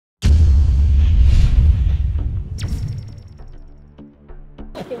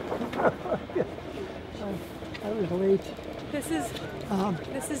Late. This is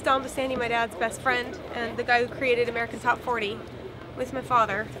Don Bassani, my dad's best friend, and the guy who created American Top 40 with my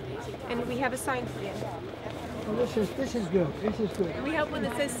father. And we have a sign for you. Well, this is good. This is good. And we have one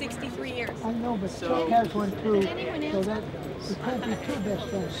that says 63 years. I know, but Chuck has one too, so that it can't be two best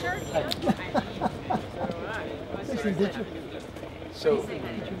friends. Sure. Listen, did you? So,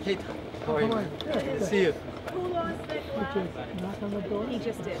 hey, how are you? Good, good. See you. Who lost that Did you knock on the door? He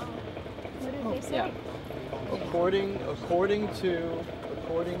just did. What did they say? Yeah. According to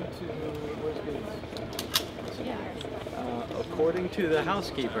where's Goose?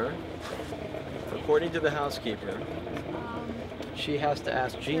 According to the housekeeper, she has to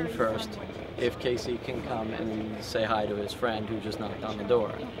ask Gene first if Casey can come and say hi to his friend who just knocked on the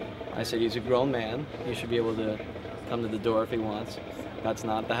door. I said he's a grown man. He should be able to come to the door if he wants. That's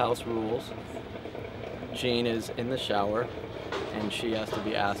not the house rules. Gene is in the shower, and she has to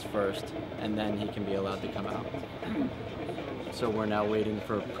be asked first, and then he can be allowed to come out. So we're now waiting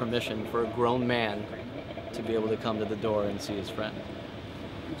for permission for a grown man to be able to come to the door and see his friend.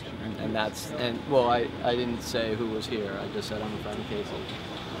 Well, I didn't say who was here. I just said I'm a friend of Casey.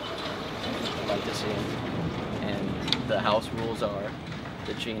 I'd like to see him. And the house rules are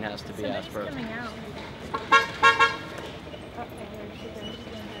that Gene has to be asked first.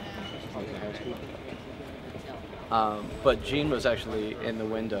 But Jean was actually in the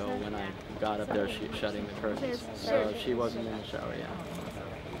window when I got up there shutting the curtains, so she wasn't in the shower yet.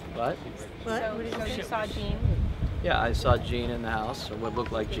 What? So you saw Gene? Yeah, I saw Jean in the house, or what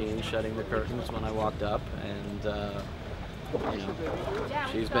looked like Jean, shutting the curtains when I walked up, and you know,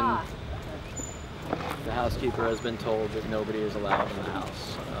 she's been. The housekeeper has been told that nobody is allowed in the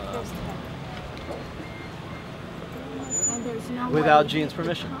house without Jean's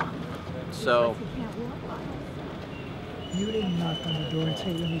permission. So. You didn't knock on the door and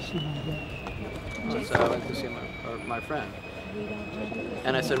say, let me see my dad. So I went to see my friend.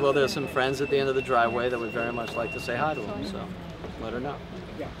 And I said, well, there's some friends at the end of the driveway that would very much like to say hi to him, so let her know.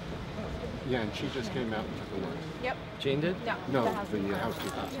 Yeah, and she just came out and took a look. Yep. Jean did? No, the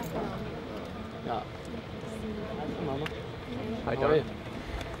housekeeper. No. Mama. Hi, How are you? Don.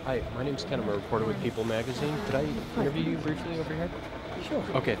 Hi, my name's Ken. I'm a reporter with People Magazine. Could I interview you briefly over here? Sure.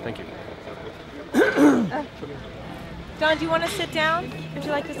 Okay, thank you. Don, do you want to sit down? Would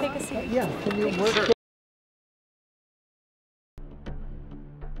you like to take a seat? Yeah, can you work?